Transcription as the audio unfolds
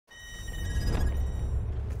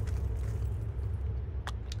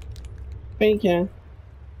Thank you.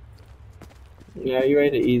 Yeah, you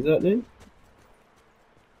ready to ease up then?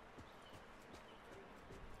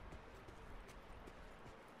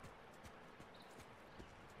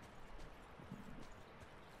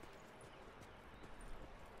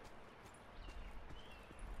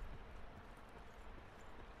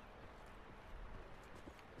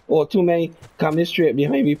 Or Teamate, come straight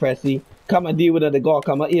behind me, Pressy. Come and deal with the guard,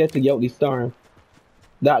 come here to get out the storm.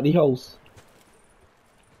 That the house.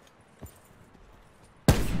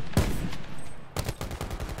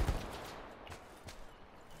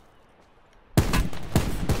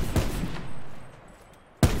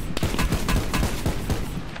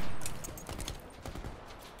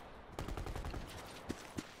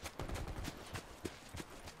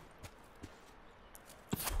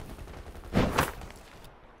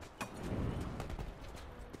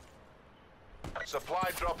 Supply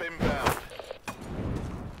drop inbound.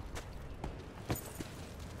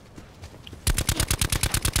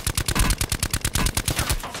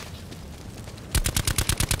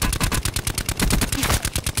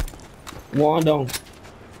 One down.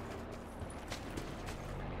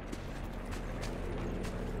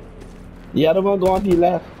 The other one going to the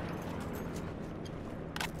left.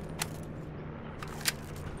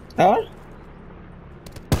 Huh?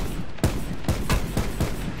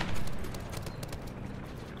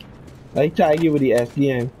 I tag you with the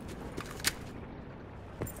SDM.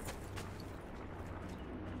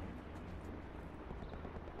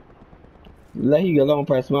 Let he get along,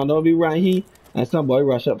 press man. Don't be right here and somebody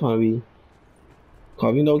rush up on me.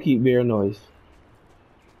 Cause we don't keep bear noise.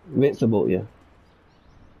 Vince about you.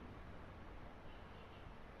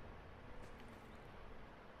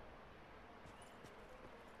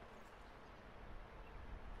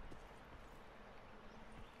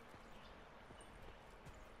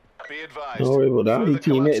 Be advised. Don't worry about that. He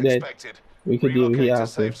teammate that we could do him here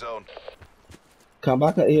after. Come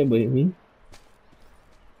back out here with me.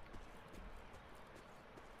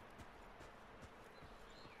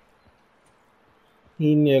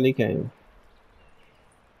 He nearly came.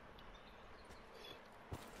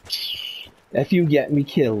 If you get me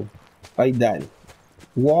killed, I die.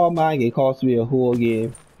 Walmart get cost me a whole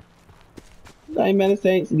game. That ain't many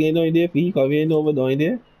things game down there for he cause we ain't over down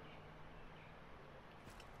there.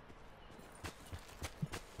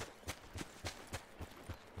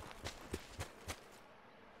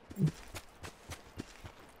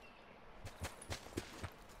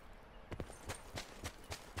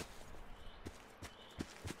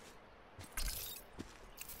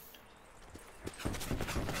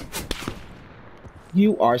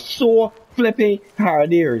 You are so flipping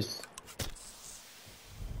hard ears.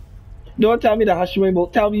 Don't tell me to hush rainbow.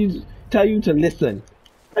 Tell you to listen.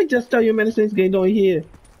 I just tell you many things going on here.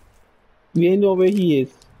 We ain't know where he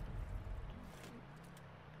is.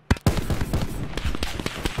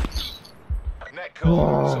 Net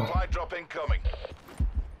call. Supply drop incoming.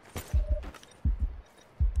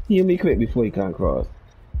 Heal me quick before you can't cross.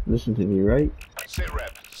 Listen to me, right? Sit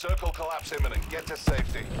rep. Circle collapse imminent. Get to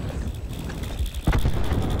safety.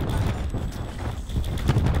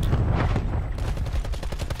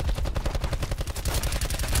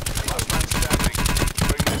 Last man standing.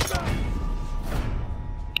 Bring this down.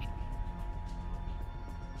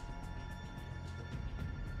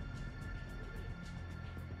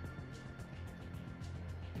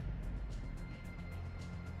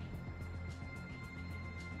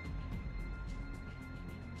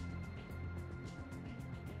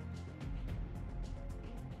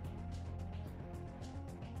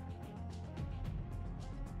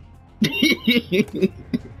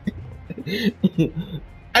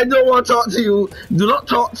 I don't want to talk to you. Do not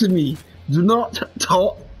talk to me. Do not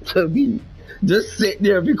talk to me. Just sit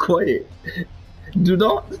there and be quiet. Do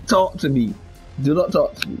not talk to me. Do not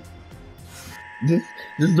talk to me.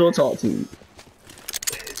 Just don't talk to me.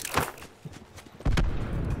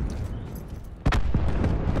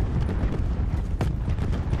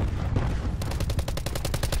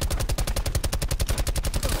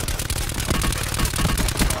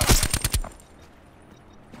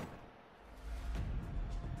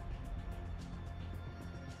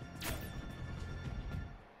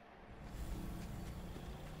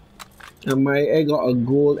 And I got a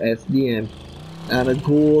gold SDM and a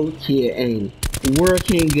gold KN.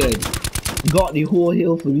 Working good. Got the whole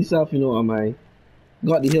hill for myself, you know what I mean?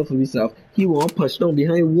 Got the hill for myself. He won't push down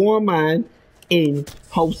behind one man in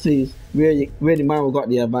houses where the man got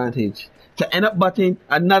the advantage. To end up butting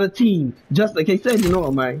another team. Just like I said, you know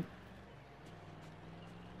what I mean?